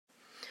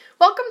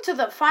Welcome to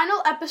the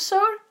final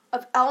episode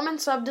of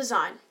Elements of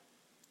Design.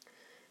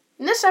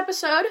 In this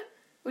episode,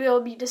 we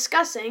will be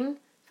discussing,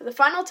 for the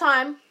final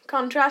time,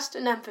 contrast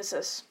and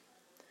emphasis.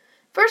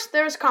 First,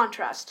 there is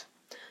contrast.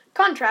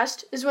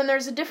 Contrast is when there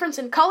is a difference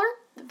in color,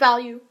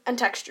 value, and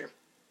texture.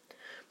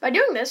 By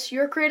doing this,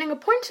 you are creating a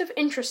point of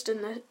interest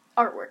in the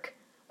artwork.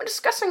 When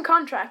discussing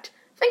contrast,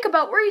 think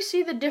about where you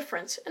see the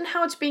difference and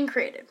how it's being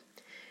created.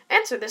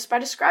 Answer this by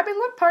describing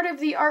what part of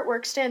the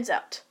artwork stands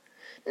out.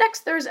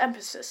 Next, there is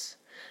emphasis.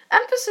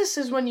 Emphasis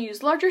is when you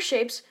use larger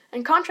shapes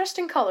and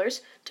contrasting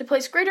colors to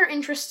place greater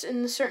interest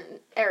in certain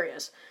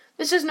areas.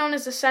 This is known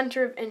as the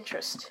center of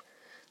interest.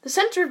 The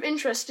center of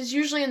interest is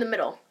usually in the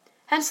middle,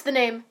 hence the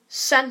name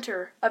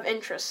center of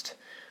interest.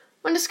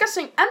 When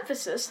discussing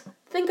emphasis,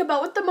 think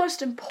about what the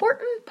most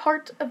important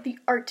part of the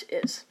art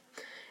is.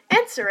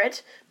 Answer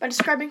it by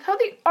describing how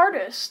the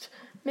artist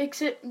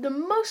makes it the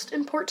most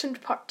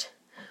important part.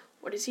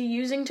 What is he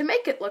using to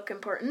make it look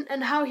important,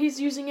 and how he's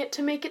using it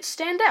to make it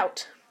stand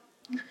out?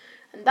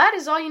 And that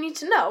is all you need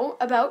to know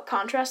about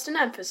contrast and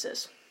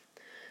emphasis.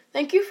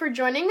 Thank you for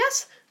joining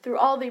us through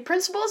all the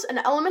principles and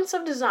elements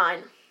of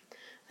design.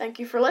 Thank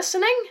you for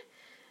listening,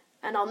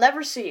 and I'll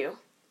never see you.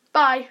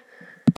 Bye.